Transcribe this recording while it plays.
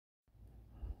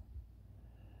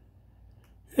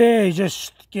Hey,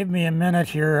 just give me a minute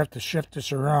here. I have to shift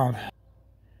this around.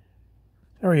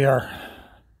 There we are.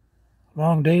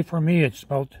 Long day for me. It's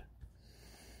about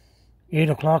 8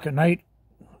 o'clock at night,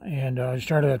 and I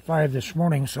started at 5 this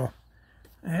morning, so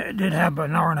I did have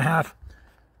an hour and a half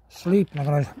sleep.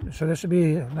 So this will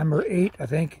be number 8, I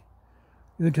think,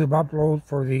 YouTube upload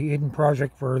for the Eden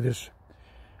project for this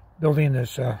building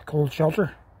this cold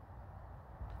shelter.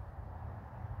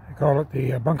 I call it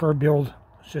the bunker build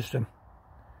system.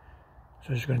 So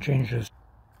I'm just going to change this.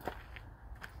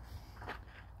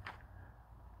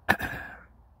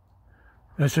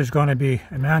 This is going to be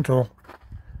a mantle.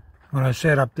 When I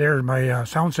set up there, my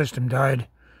sound system died,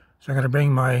 so I'm going to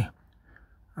bring my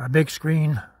big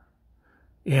screen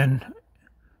in,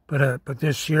 put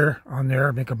this here on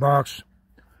there, make a box,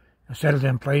 and set it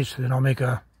in place. Then I'll make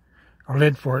a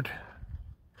lid for it.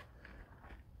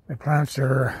 My plants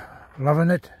are loving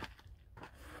it.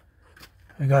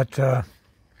 I got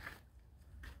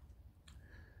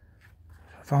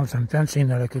found some fencing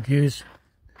that I could use.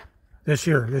 This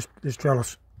here, this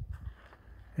trellis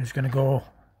is going to go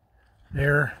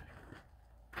there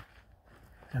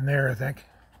and there, I think.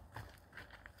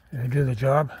 And do the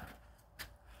job.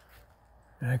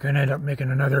 And I can end up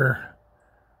making another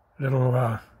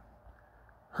little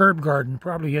herb garden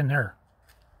probably in there.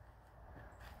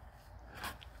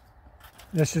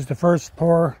 This is the first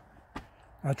pour.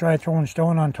 I'll try throwing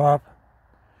stone on top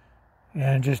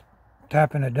and just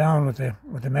tapping it down with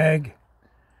the mag,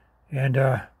 and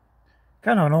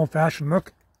kind of an old-fashioned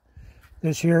look.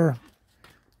 This here,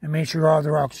 I made sure all the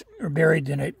rocks are buried,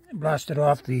 then I blasted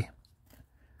off the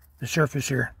surface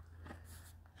here.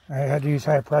 I had to use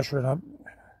high pressure,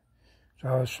 so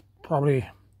I was probably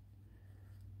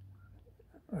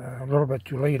a little bit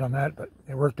too late on that, but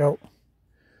it worked out.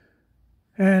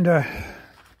 And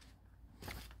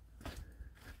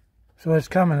so it's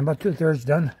coming, about 2/3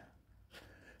 done.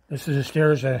 This is the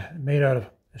stairs made out of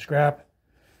scrap,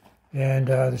 and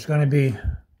there's going to be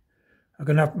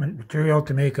enough material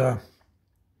to make a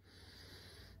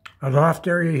loft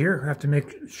area here. I have to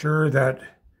make sure that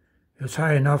it's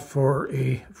high enough for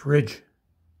a fridge,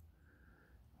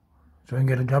 so I can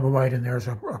get a double wide in there.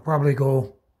 So I'll probably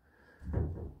go,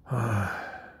 so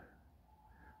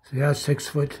yeah, 6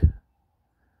 foot.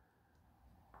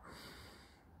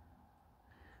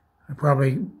 I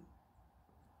probably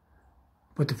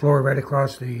put the floor right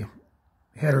across the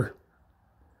header.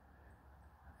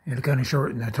 It'll kind of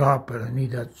shorten the top, but I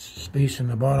need that space in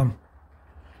the bottom.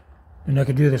 And I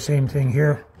could do the same thing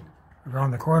here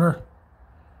around the corner.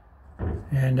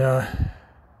 And I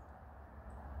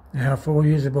have full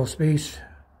usable space.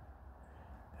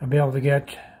 I'll be able to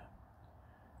get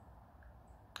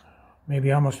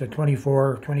maybe almost a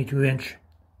 24, 22 inch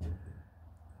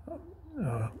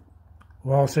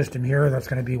wall system here. That's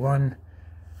going to be 1,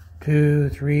 2,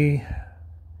 3,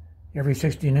 every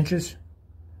 16 inches.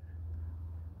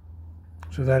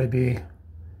 So that'd be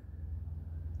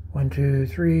 1, 2,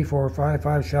 3, 4,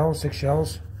 5 shells, 6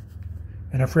 shells,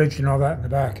 and a fridge and all that in the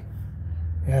back.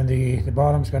 And the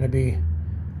bottom's going to be,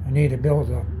 I need to build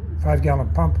a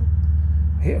 5-gallon pump,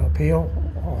 a pail,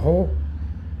 a hole,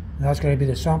 and that's going to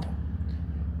be the sump.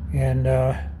 And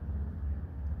then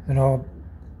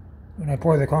when I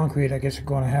pour the concrete, I guess I'm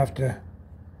going to have to,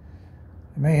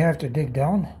 I may have to dig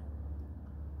down.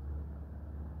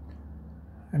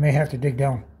 I may have to dig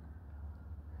down.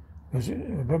 It's a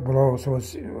bit below, so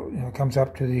it's, it comes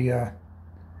up to the, I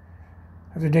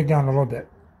have to dig down a little bit.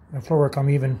 The floor will come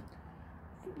even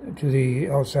to the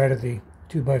outside of the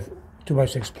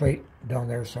 2x6 plate down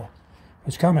there, so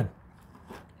it's coming.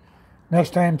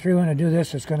 Next time through when I do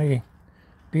this, it's going to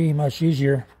be much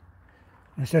easier.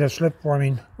 Instead of slip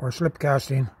forming or slip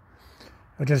casting,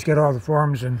 I'll just get all the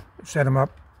forms and set them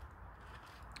up.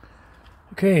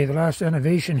 Okay, the last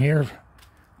innovation here,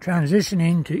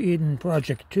 transitioning to Eden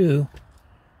Project 2.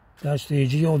 That's the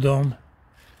geodome.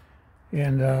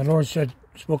 And Lord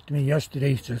spoke to me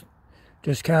yesterday to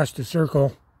just cast a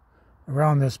circle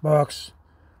around this box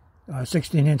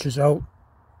 16 inches out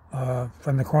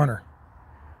from the corner.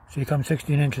 So you come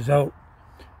 16 inches out,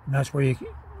 and that's where you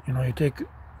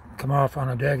come off on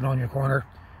a diagonal in your corner.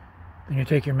 Then you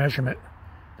take your measurement.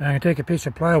 Then I'm going to take a piece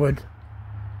of plywood.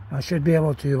 I should be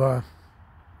able to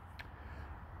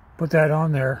put that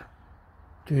on there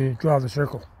to draw the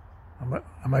circle.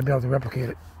 I might be able to replicate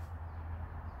it.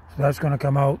 So that's going to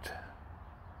come out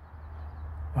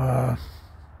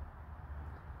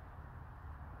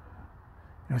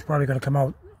it's probably going to come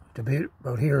out to be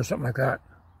about here or something like that.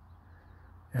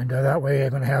 And that way I'm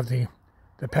going to have the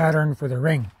pattern for the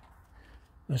ring,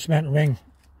 the cement ring.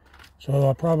 So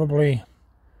I'll probably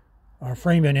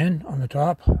frame it in on the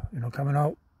top, coming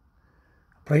out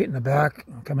plate in the back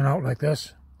coming out like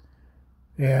this,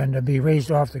 and it'd be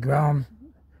raised off the ground.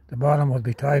 The bottom would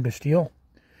be tied with steel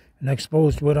and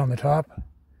exposed wood on the top,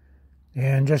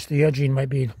 and just the edging might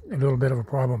be a little bit of a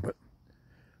problem, but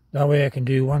that way I can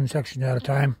do one section at a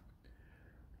time.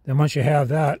 Then once you have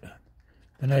that,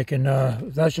 then I can,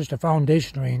 that's just a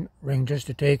foundation ring just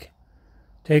to take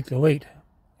the weight,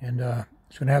 and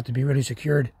it's going to have to be really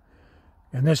secured.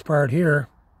 And this part here,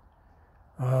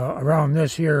 around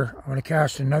this here, I'm going to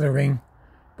cast another ring,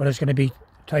 but it's going to be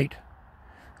tight.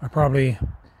 I'll probably,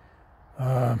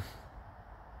 how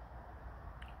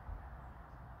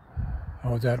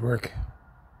would that work?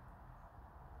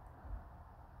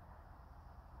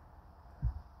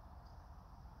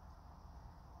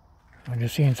 I'm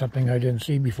just seeing something I didn't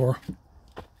see before.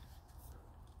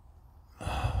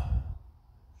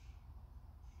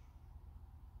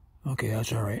 Okay,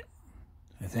 that's all right,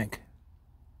 I think.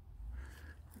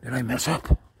 Did I mess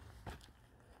up?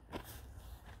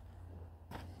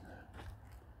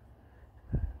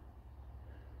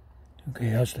 Okay,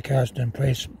 that's the cast in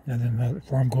place, and then the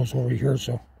form goes over here,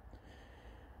 so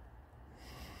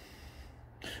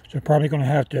probably going to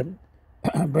have to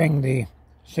bring the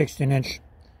 16-inch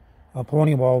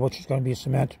pony wall, which is going to be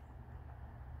cement,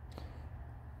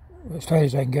 as tight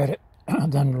as I can get it.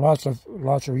 Then lots of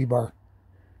rebar,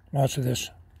 lots of this.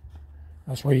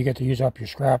 That's where you get to use up your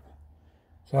scrap.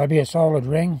 So that'd be a solid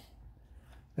ring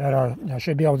that I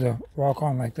should be able to walk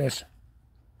on like this,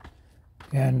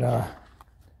 and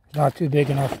it's not too big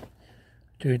enough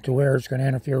to where it's going to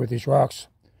interfere with these rocks.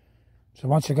 So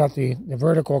once I got the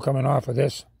vertical coming off of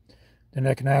this, then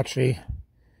I can actually,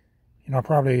 you know,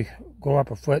 probably go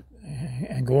up a foot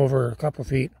and go over a couple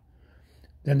feet.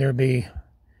 Then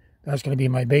that's going to be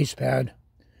my base pad.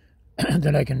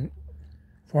 Then I can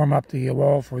form up the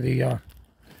wall for the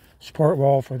support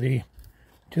wall for the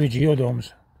 2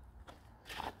 geodomes.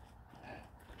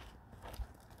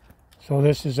 So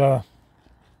this is a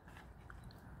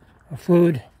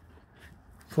food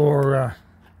for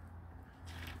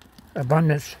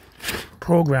abundance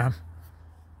program.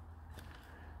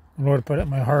 The Lord put it in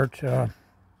my heart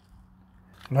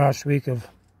last week of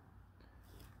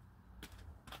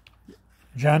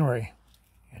January,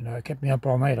 and it kept me up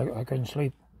all night. I couldn't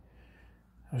sleep.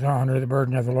 I was under the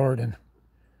burden of the Lord, and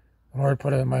the Lord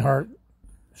put it in my heart,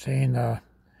 saying,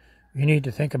 you need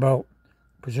to think about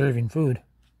preserving food.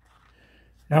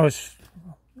 And I was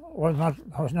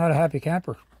not a happy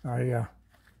camper. I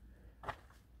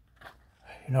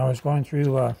was going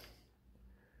through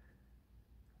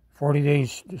 40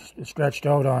 days stretched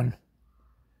out on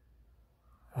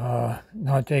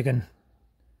having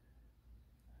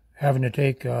to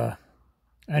take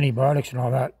antibiotics and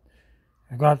all that.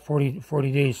 I got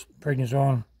 40 days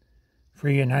prednisone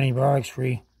free and antibiotics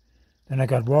free. Then I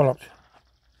got walloped.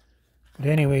 But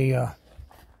anyway, the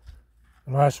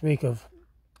last week of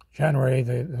January,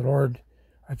 the Lord,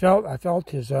 I felt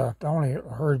his, not only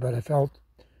heard, but I felt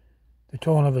the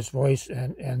tone of his voice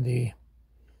and the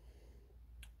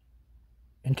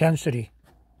intensity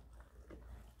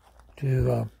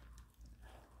to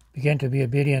begin to be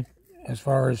obedient as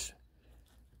far as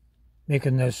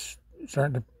making this,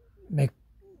 starting to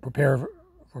prepare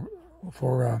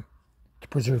for to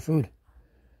preserve food.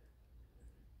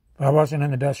 But I wasn't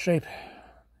in the best shape,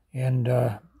 and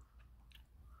I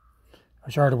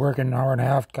started working an hour and a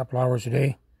half, a couple hours a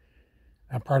day.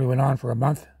 That probably went on for a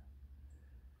month.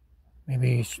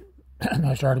 Maybe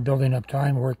I started building up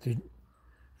time, worked the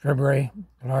February,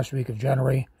 the last week of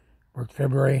January, worked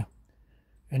February,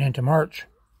 and into March.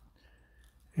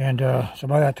 And so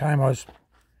by that time I was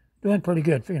doing pretty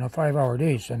good, 5-hour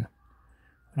days. And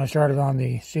when I started on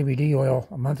the CBD oil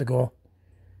a month ago,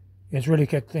 it's really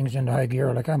kicked things into high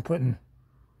gear. Like I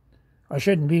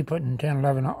shouldn't be putting 10,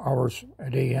 11 hours a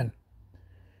day in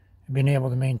and being able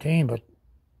to maintain, but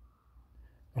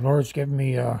the Lord's given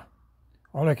me, all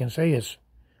I can say is,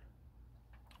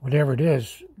 whatever it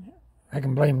is, I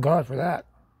can blame God for that,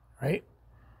 right?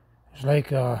 It's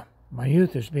like my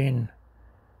youth is being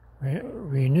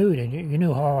renewed, and you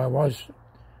knew how I was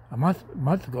a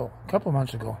month ago, a couple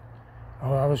months ago.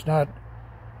 I was not,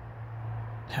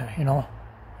 I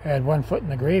had one foot in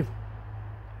the grave.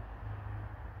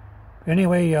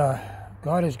 Anyway,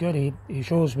 God is good. He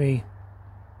shows me,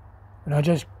 when I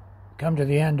just come to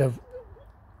the end of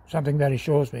something that he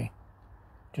shows me,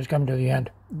 just come to the end,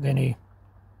 then he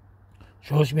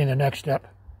shows me the next step.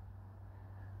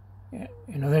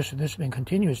 This has been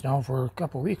continuous now for a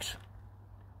couple of weeks.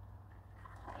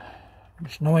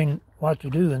 Just knowing what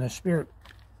to do in the Spirit.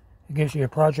 It gives you a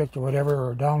project or whatever,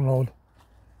 or a download.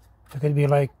 It could be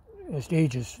like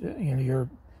stages. You're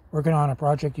working on a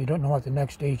project, you don't know what the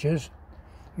next stage is.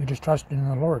 You're just trusting in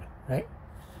the Lord, right?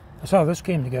 That's how this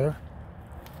came together.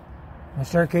 The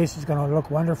staircase is going to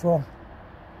look wonderful,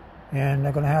 and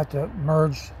they're going to have to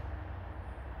merge,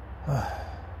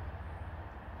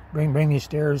 bring these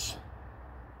stairs.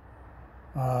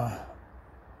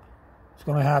 It's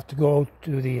going to have to go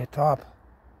to the top,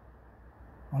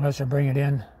 unless I bring it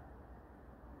in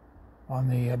on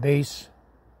the base.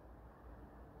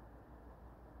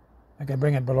 I can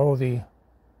bring it below the.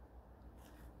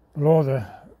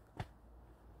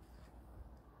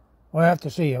 Well, I have to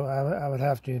see. I would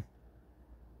have to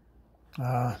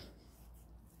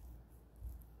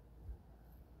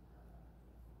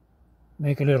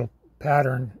make a little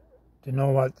pattern to know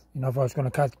what, if I was going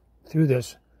to cut through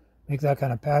this, make that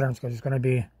kind of patterns, because it's going to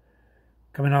be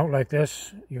coming out like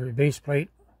this, your base plate,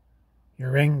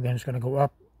 your ring, then it's going to go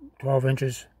up 12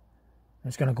 inches, and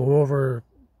it's going to go over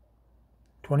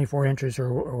 24 inches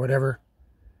or whatever.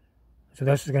 So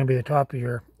this is going to be the top of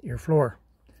your floor.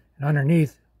 And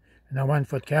underneath, in that 1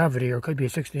 foot cavity, or it could be a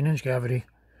 16-inch cavity,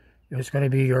 it's going to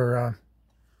be your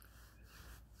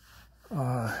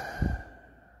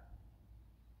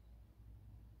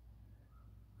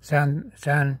sand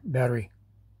battery.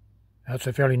 That's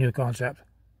a fairly new concept.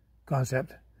 Then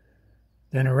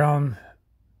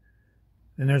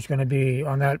there's going to be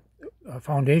on that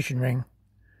foundation ring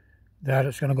that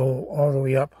it's going to go all the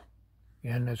way up,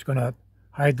 and it's going to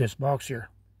hide this box here.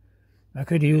 I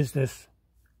could use this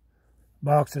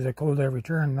box as a cold every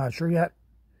turn, I'm not sure yet.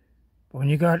 But when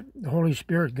you got the Holy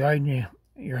Spirit guiding you,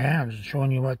 your hands,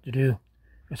 showing you what to do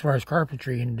as far as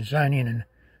carpentry and designing and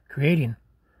creating,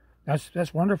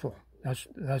 that's wonderful. That's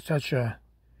such a,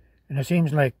 and it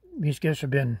seems like these gifts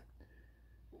have been,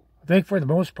 I think for the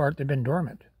most part, they've been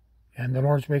dormant, and the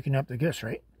Lord's waking up the gifts,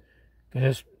 right?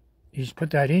 Because He's put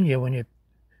that in you when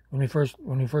we first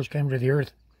came to the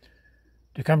earth,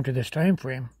 to come to this time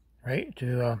frame, right?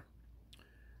 To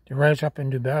rise up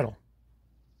and do battle.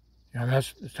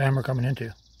 That's the time we're coming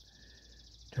into.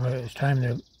 It's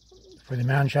time for the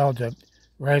man-child to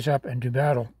rise up and do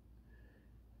battle,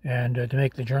 and to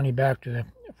make the journey back to the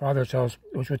Father's house,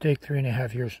 which would take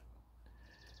 3.5 years.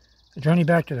 The journey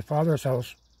back to the Father's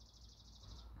house,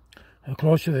 the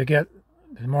closer they get,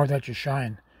 the more that you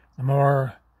shine, the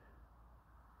more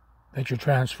that you're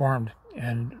transformed,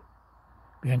 and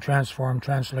being transformed,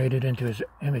 translated into His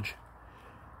image.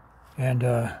 And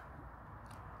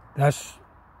that's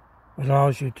what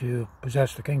allows you to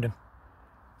possess the kingdom.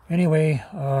 Anyway,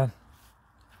 I'm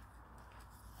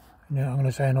going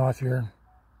to sign off here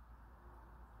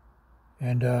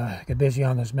and get busy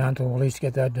on this mantle. We'll at least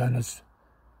get that done. It's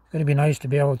going to be nice to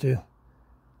be able to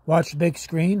watch the big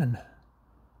screen, and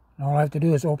all I have to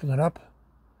do is open it up.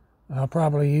 I'll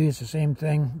probably use the same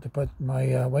thing to put my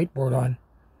whiteboard on.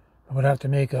 I would have to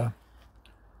make a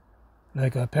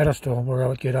pedestal where I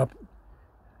would get up,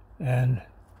 and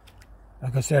I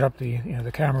could set up the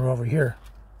the camera over here,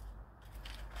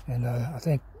 and I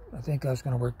think that's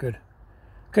going to work good.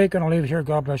 Okay, gonna leave it here.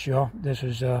 God bless you all. This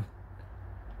is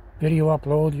video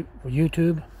upload for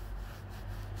YouTube.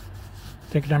 I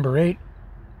think number 8.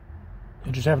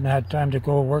 I just haven't had time to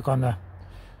go work on the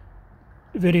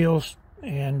videos,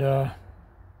 and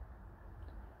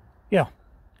yeah,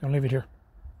 gonna leave it here.